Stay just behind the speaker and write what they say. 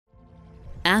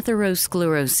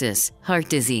Atherosclerosis, heart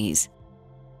disease.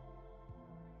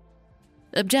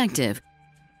 Objective: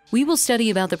 we will study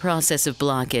about the process of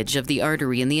blockage of the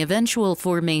artery and the eventual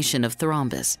formation of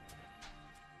thrombus.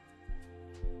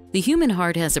 The human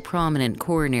heart has a prominent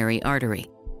coronary artery.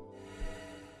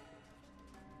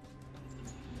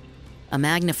 A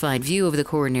magnified view of the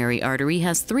coronary artery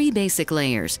has three basic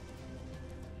layers: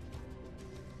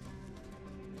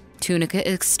 tunica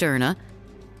externa,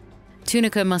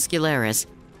 tunica muscularis,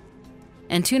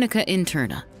 and tunica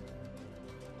interna.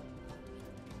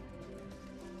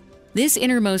 This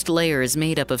innermost layer is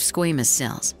made up of squamous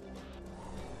cells.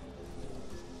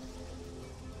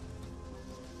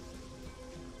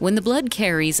 When the blood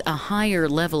carries a higher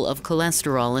level of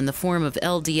cholesterol in the form of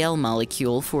LDL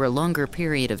molecule for a longer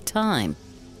period of time,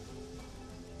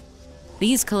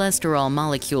 these cholesterol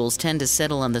molecules tend to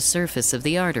settle on the surface of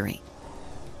the artery.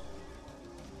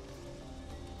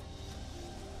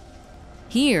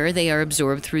 Here, they are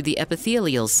absorbed through the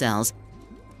epithelial cells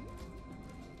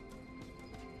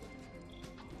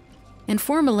and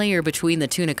form a layer between the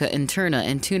tunica interna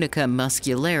and tunica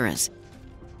muscularis.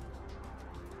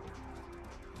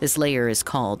 This layer is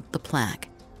called the plaque.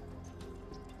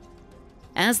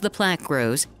 As the plaque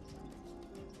grows,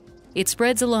 it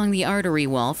spreads along the artery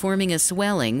wall, forming a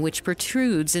swelling which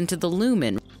protrudes into the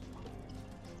lumen,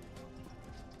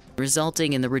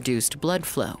 resulting in the reduced blood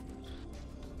flow.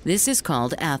 This is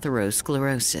called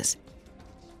atherosclerosis.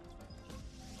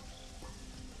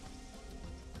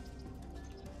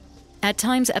 At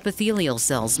times, epithelial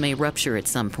cells may rupture at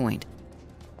some point.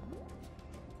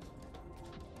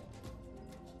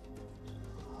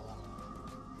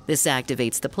 This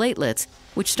activates the platelets,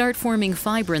 which start forming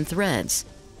fibrin threads.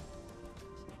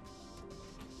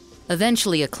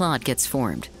 Eventually, a clot gets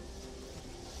formed.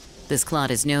 This clot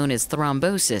is known as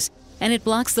thrombosis, and it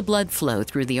blocks the blood flow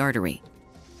through the artery.